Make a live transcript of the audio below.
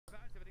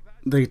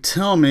They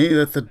tell me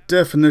that the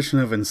definition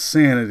of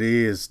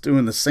insanity is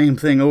doing the same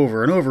thing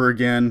over and over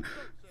again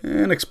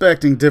and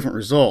expecting different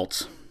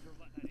results.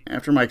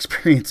 After my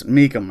experience at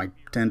Mecum, I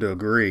tend to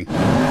agree.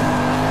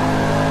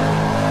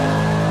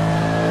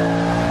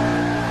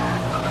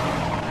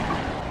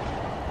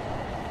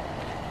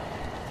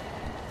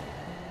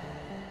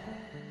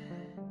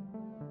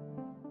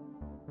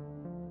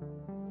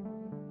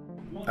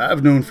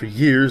 I've known for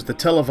years that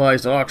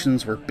televised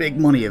auctions were big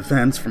money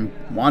events from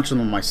watching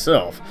them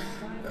myself.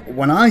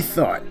 When I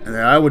thought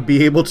that I would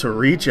be able to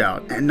reach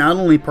out and not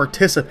only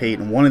participate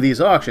in one of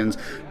these auctions,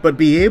 but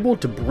be able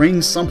to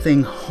bring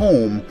something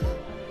home,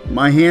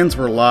 my hands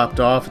were lopped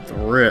off at the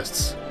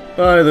wrists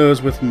by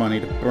those with money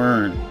to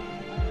burn.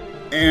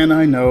 And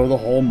I know the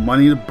whole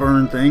money to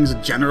burn thing's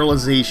a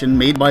generalization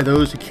made by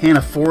those who can't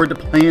afford to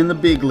play in the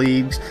big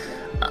leagues.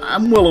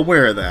 I'm well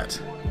aware of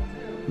that.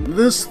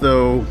 This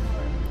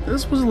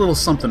was a little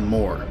something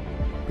more.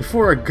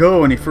 Before I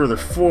go any further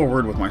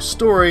forward with my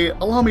story,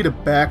 allow me to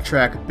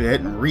backtrack a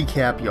bit and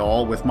recap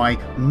y'all with my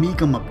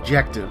Mecum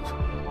objective.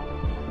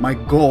 My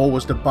goal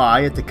was to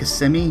buy at the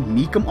Kissimmee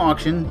Mecum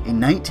auction a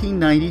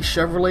 1990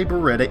 Chevrolet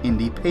Beretta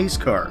Indy pace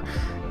car.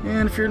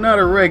 And if you're not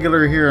a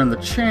regular here on the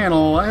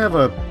channel, I have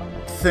a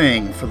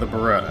thing for the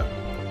Beretta.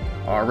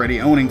 Already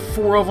owning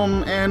 4 of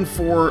them and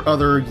 4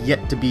 other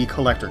yet-to-be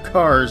collector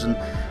cars, and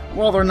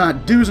while they're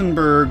not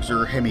Duesenbergs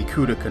or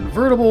Hemi-Cuda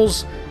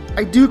convertibles,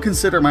 I do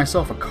consider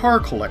myself a car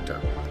collector,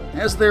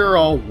 as they're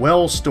all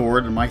well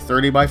stored in my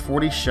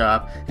 30x40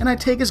 shop, and I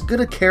take as good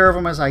a care of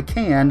them as I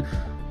can,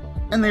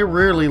 and they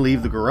rarely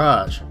leave the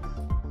garage.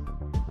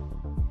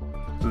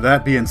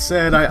 That being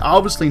said, I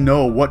obviously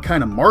know what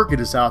kind of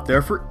market is out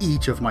there for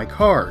each of my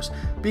cars,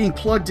 being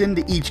plugged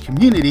into each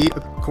community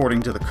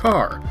according to the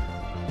car.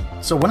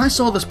 So when I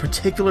saw this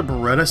particular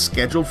Beretta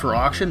scheduled for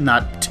auction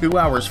not 2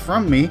 hours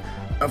from me,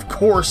 of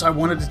course I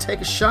wanted to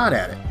take a shot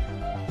at it.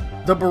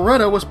 The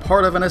Beretta was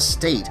part of an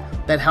estate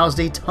that housed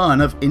a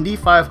ton of Indy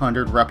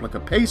 500 replica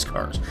pace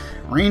cars,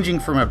 ranging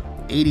from a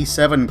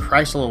 '87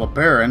 Chrysler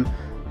LeBaron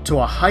to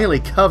a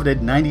highly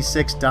coveted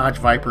 '96 Dodge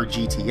Viper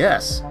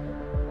GTS.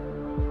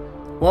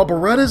 While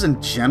Berettas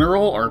in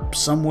general are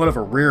somewhat of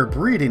a rare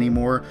breed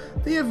anymore,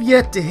 they have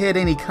yet to hit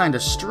any kind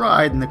of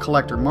stride in the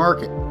collector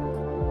market.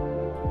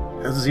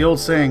 As the old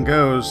saying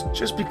goes,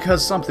 just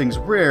because something's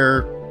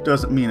rare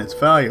doesn't mean it's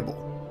valuable.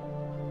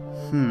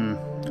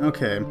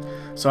 Okay,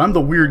 so I'm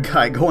the weird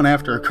guy going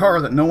after a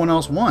car that no one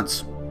else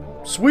wants.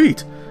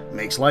 Sweet,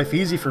 makes life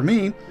easy for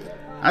me.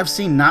 I've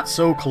seen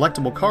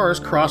not-so-collectible cars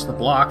cross the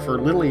block for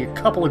literally a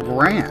couple of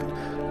grand.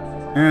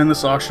 And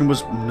this auction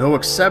was no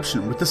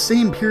exception, with the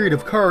same period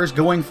of cars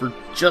going for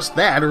just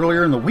that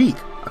earlier in the week,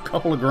 a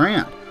couple of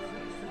grand.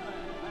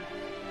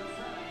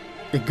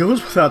 It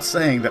goes without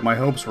saying that my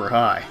hopes were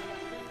high.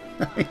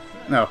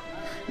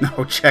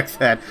 No, check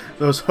that.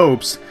 Those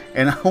hopes,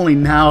 and only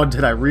now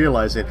did I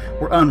realize it,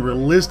 were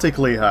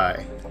unrealistically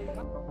high.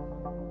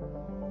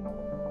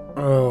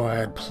 Oh, I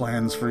had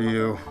plans for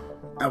you.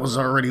 I was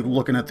already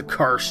looking at the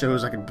car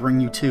shows I could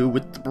bring you to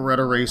with the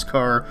Beretta race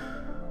car,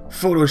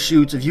 photo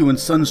shoots of you and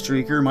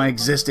Sunstreaker, my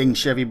existing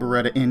Chevy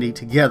Beretta Indy,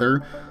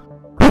 together,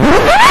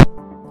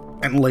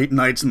 and late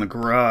nights in the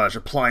garage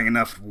applying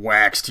enough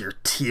wax to your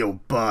teal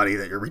body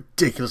that your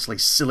ridiculously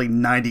silly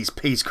 90s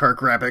pace car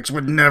graphics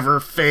would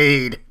never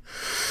fade.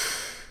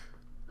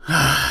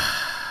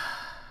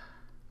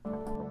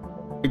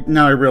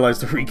 Now I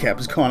realize the recap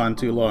has gone on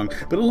too long,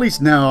 but at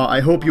least now I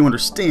hope you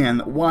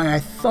understand why I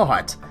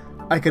thought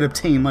I could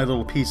obtain my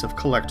little piece of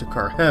collector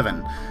car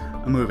heaven.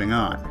 Moving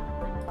on.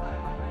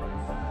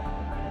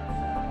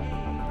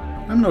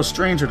 I'm no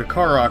stranger to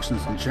car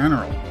auctions in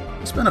general.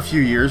 I spent a few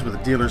years with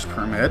a dealer's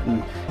permit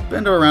and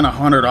been to around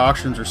 100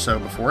 auctions or so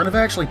before, and have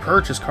actually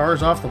purchased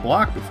cars off the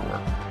block before.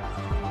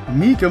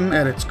 Mecum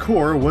at its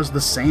core was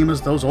the same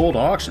as those old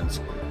auctions,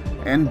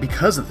 and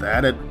because of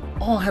that, it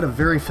all had a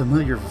very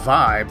familiar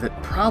vibe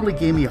that probably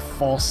gave me a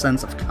false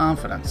sense of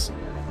confidence.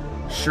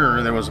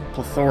 Sure, there was a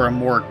plethora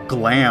more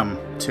glam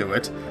to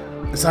it,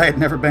 as I had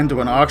never been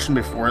to an auction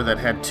before that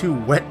had 2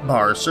 wet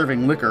bars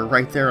serving liquor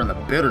right there on the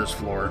bidder's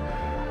floor.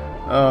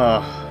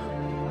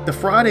 The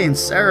Friday and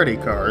Saturday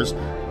cars,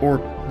 or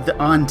the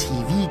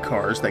on-TV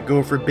cars that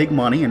go for big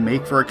money and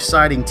make for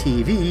exciting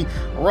TV,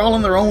 are all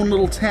in their own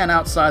little tent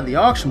outside the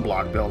auction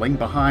block building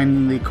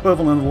behind the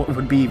equivalent of what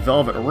would be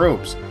velvet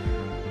ropes.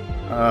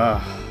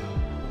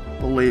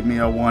 Believe me,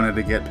 I wanted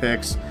to get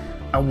pics.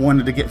 I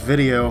wanted to get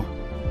video.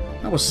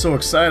 I was so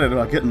excited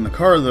about getting in the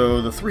car,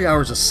 though. The 3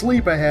 hours of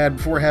sleep I had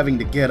before having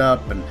to get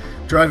up and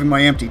driving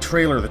my empty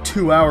trailer the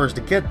 2 hours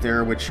to get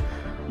there, which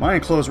my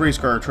enclosed race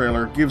car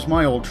trailer gives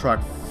my old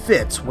truck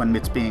fits when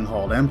it's being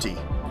hauled empty.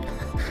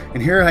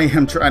 And here I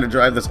am trying to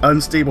drive this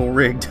unstable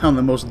rig down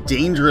the most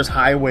dangerous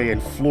highway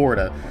in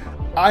Florida.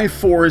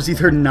 I-4 is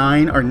either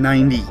 9 or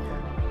 90.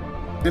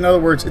 In other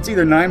words, it's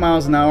either 9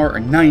 miles an hour or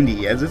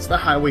 90, as it's the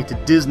highway to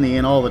Disney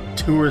and all the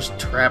tourist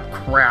trap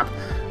crap.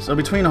 So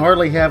between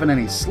hardly having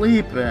any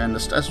sleep and the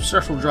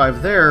stressful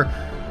drive there,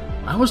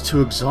 I was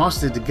too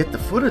exhausted to get the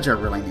footage I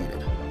really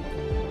needed.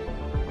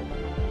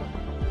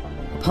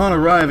 Upon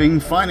arriving,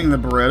 finding the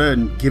Beretta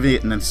and giving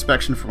it an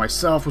inspection for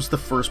myself was the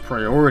first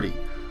priority.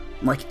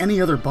 Like any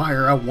other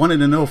buyer, I wanted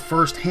to know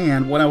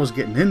firsthand what I was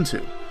getting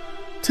into.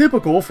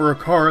 Typical for a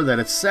car that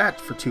had sat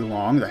for too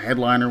long, the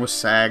headliner was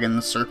sagging,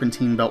 the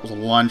serpentine belt was a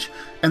lunch,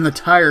 and the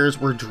tires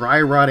were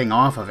dry rotting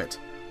off of it.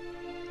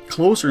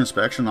 Closer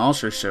inspection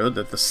also showed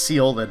that the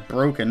seal had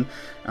broken,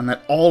 and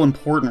that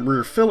all-important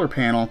rear filler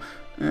panel,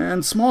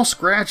 and small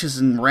scratches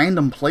in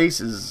random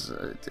places.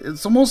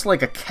 It's almost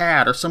like a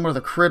cat or some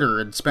other critter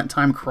had spent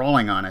time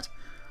crawling on it.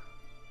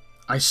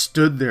 I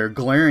stood there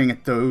glaring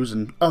at those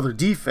and other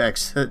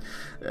defects that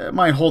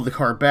might hold the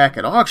car back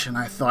at auction.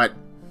 I thought,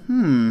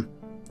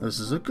 this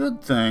is a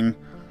good thing.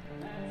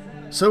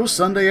 So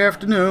Sunday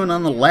afternoon,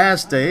 on the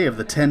last day of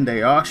the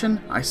 10-day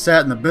auction, I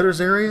sat in the bidders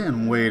area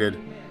and waited.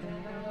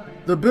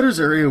 The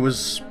bidders area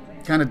was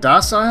kind of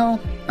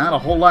docile, not a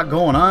whole lot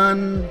going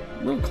on,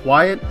 a little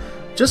quiet,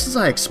 just as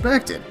I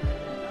expected.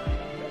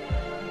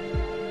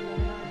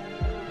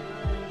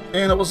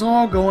 And it was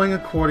all going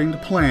according to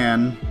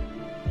plan,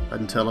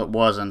 until it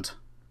wasn't.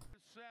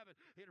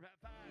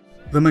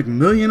 The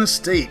McMillian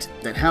estate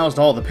that housed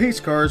all the pace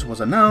cars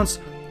was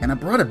announced, and it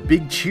brought a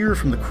big cheer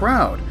from the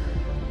crowd.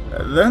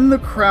 Then the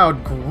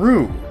crowd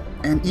grew,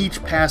 and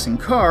each passing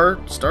car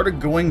started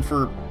going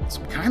for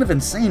some kind of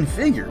insane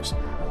figures.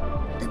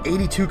 An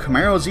 82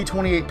 Camaro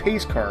Z28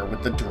 pace car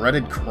with the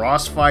dreaded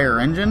Crossfire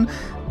engine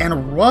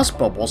and rust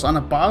bubbles on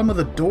the bottom of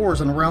the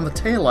doors and around the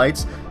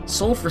taillights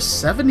sold for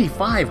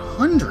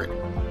 $7,500.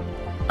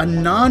 A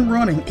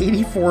non-running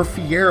 84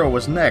 Fiero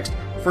was next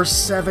for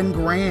 $7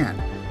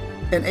 grand.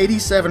 An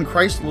 87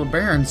 Chrysler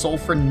LeBaron sold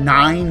for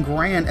 $9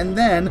 grand, and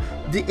then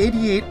the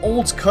 88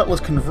 Olds Cutlass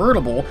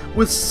convertible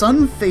with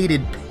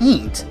sun-faded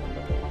paint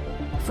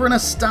for an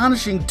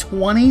astonishing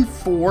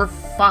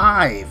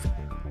 $24,500.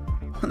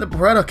 When the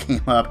Beretta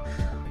came up,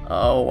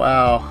 oh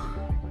wow.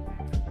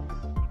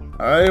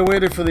 I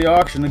waited for the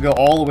auction to go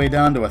all the way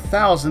down to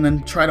 $1,000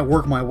 and try to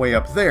work my way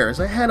up there, as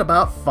I had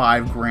about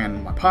 $5 grand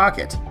in my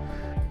pocket.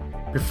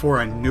 Before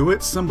I knew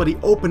it, somebody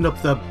opened up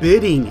the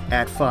bidding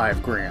at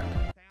 $5 grand.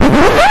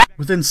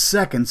 Within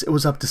seconds, it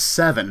was up to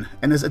 $7,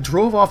 and as it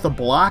drove off the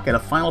block at a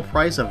final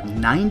price of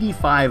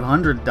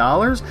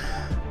 $9,500,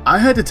 I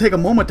had to take a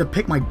moment to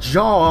pick my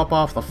jaw up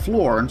off the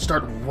floor and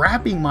start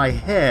wrapping my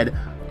head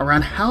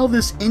around how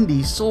this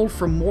Indy sold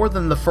for more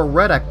than the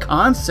Ferretta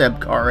concept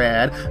car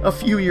had a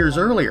few years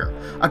earlier.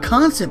 A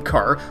concept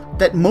car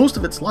that most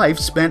of its life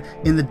spent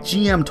in the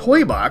GM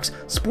toy box,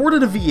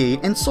 sported a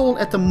V8, and sold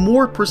at the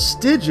more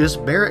prestigious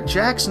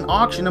Barrett-Jackson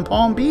auction in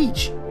Palm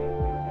Beach.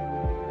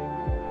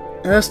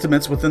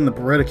 Estimates within the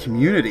Beretta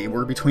community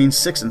were between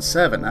 6 and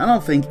 7. I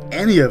don't think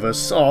any of us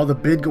saw the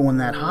bid going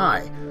that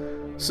high.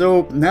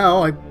 So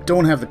now I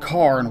don't have the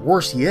car, and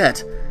worse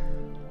yet,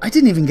 I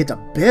didn't even get to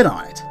bid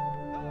on it.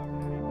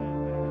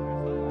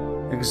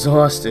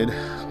 Exhausted,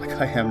 like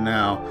I am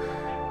now,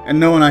 and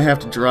knowing I have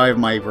to drive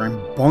my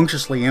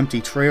rambunctiously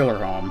empty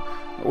trailer home,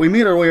 we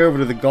made our way over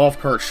to the golf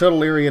cart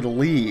shuttle area to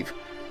leave.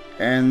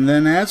 And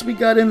then as we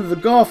got into the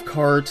golf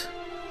cart,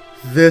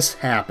 this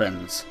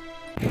happens.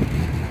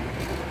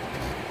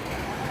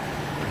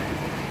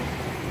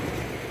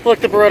 Look,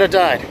 the Beretta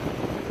died.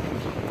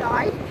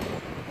 Died?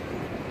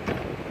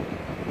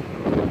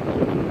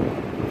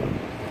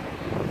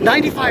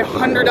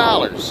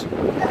 $9,500.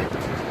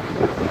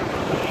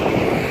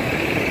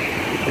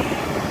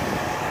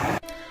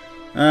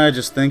 I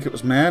just think it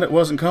was mad it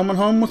wasn't coming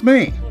home with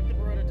me.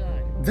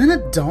 Then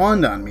it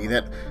dawned on me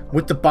that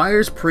with the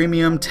buyer's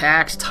premium,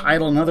 tax,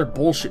 title, and other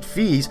bullshit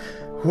fees,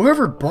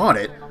 whoever bought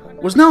it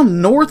was now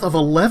north of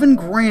 11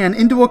 grand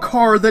into a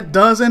car that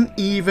doesn't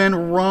even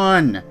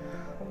run.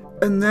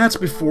 And that's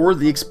before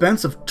the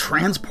expense of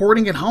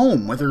transporting it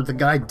home, whether the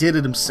guy did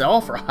it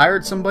himself or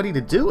hired somebody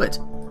to do it.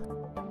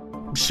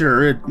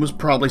 Sure, it was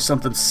probably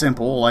something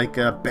simple like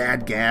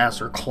bad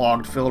gas or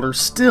clogged filter.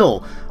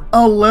 Still,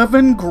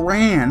 11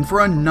 grand for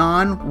a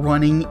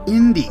non-running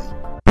Indy.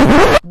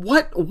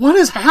 What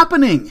is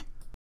happening?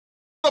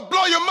 I'll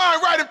blow your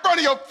mind right in front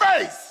of your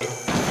face!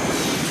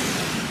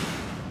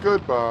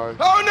 Goodbye.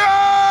 Oh no!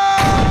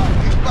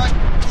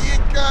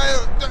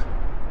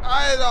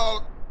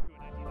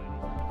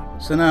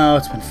 So now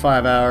it's been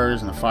 5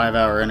 hours and a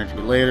 5-hour interview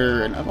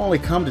later, and I've only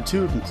come to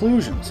two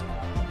conclusions.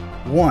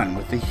 One,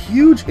 with the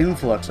huge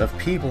influx of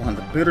people on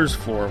the bidders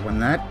floor when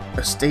that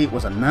estate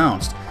was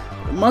announced,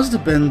 there must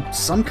have been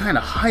some kind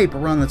of hype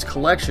around this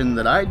collection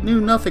that I knew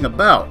nothing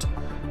about,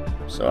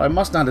 so I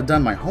must not have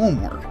done my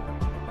homework.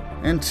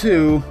 And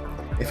two,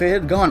 if it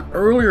had gone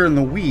earlier in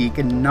the week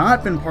and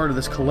not been part of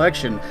this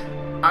collection,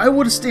 I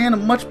would stand a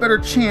much better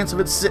chance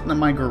of it sitting in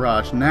my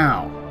garage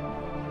now.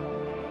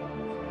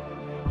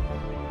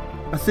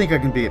 I think I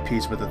can be at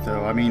peace with it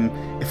though. I mean,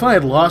 if I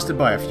had lost it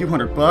by a few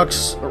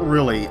 $100,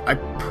 really, I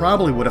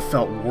probably would have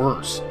felt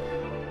worse.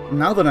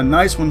 Now that a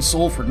nice one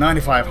sold for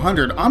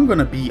 $9,500, I'm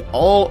gonna be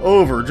all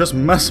over just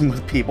messing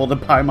with people to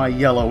buy my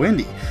yellow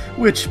Indy,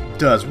 which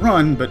does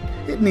run, but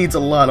it needs a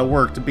lot of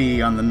work to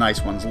be on the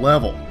nice one's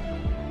level.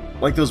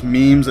 Like those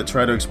memes that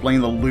try to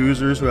explain the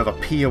losers who have a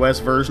POS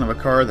version of a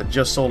car that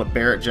just sold at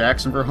Barrett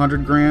Jackson for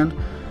 100 grand.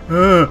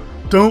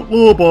 Don't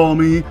lowball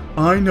me,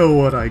 I know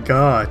what I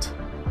got.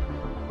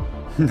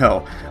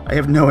 No, I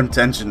have no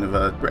intention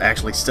of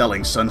actually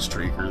selling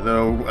Sunstreaker,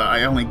 though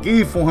I only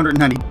gave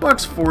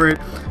 $490 for it.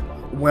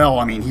 Well,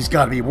 I mean, he's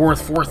got to be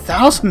worth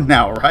 $4,000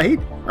 now, right?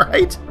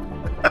 Right?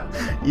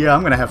 Yeah,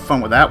 I'm gonna have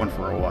fun with that one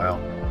for a while.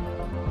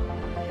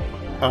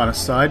 On a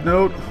side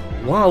note,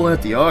 while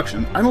at the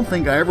auction, I don't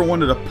think I ever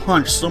wanted to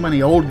punch so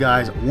many old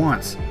guys at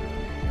once.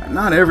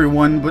 Not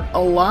everyone, but a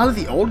lot of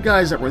the old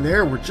guys that were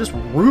there were just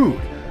rude.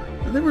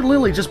 They would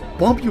literally just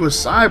bump you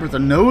aside with their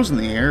nose in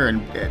the air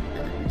and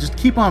just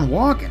keep on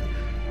walking.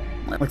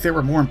 Like they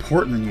were more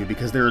important than you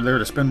because they were there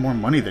to spend more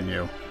money than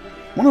you.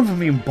 One of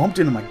them even bumped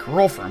into my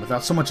girlfriend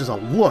without so much as a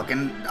look,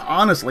 and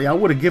honestly, I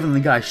would have given the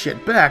guy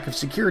shit back if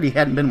security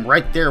hadn't been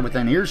right there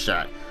within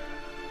earshot.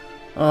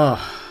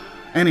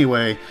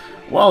 Anyway,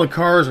 while the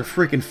cars are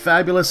freaking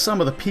fabulous, some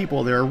of the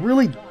people there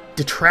really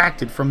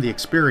detracted from the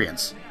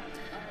experience.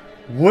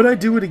 Would I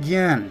do it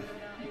again?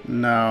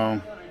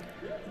 No.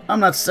 I'm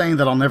not saying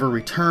that I'll never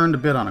return to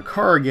bid on a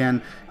car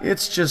again.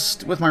 It's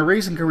just, with my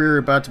racing career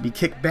about to be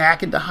kicked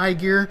back into high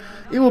gear,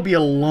 it will be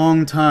a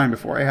long time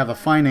before I have the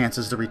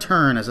finances to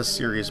return as a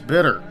serious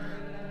bidder.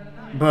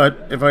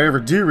 But if I ever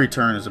do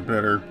return as a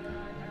bidder,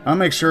 I'll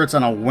make sure it's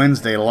on a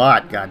Wednesday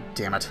lot, god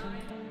damn it.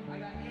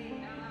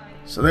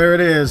 So there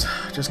it is.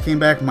 Just came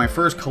back from my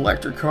first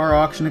collector car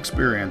auction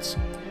experience.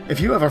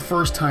 If you have a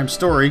first-time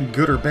story,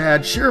 good or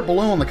bad, share it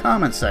below in the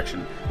comments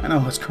section. I know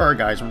us car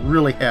guys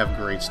really have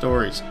great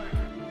stories.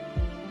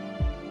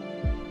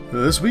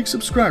 This week's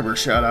subscriber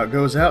shout-out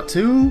goes out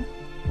to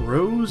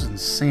Rose and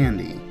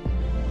Sandy.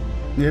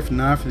 If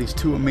not for these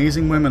two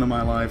amazing women in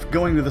my life,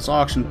 going to this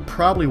auction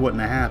probably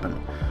wouldn't have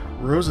happened.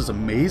 Rose's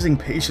amazing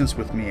patience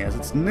with me, as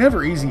it's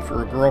never easy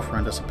for a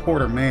girlfriend to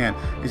support her man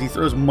as he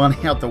throws money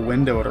out the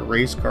window at a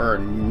race car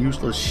and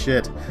useless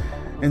shit.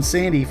 And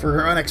Sandy for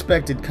her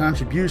unexpected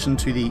contribution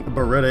to the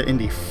Beretta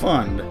Indy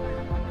Fund,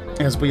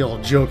 as we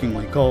all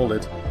jokingly called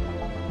it.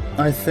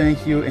 I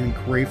thank you and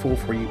grateful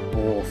for you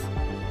both.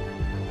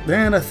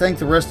 And I thank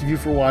the rest of you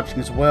for watching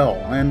as well,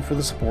 and for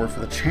the support for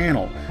the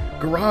channel.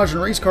 Garage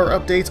and race car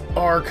updates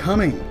are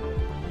coming.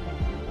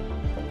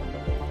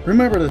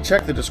 Remember to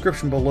check the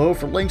description below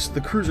for links to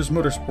the Cruisers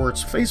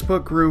Motorsports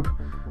Facebook group,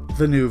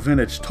 the new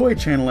vintage toy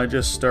channel I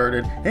just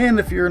started, and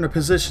if you're in a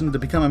position to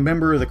become a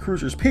member of the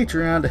Cruisers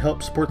Patreon to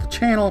help support the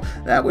channel,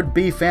 that would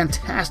be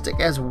fantastic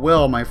as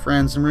well, my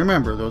friends. And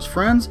remember, those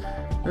friends,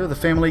 they're the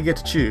family you get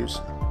to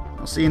choose.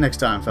 I'll see you next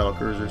time, fellow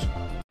Cruisers.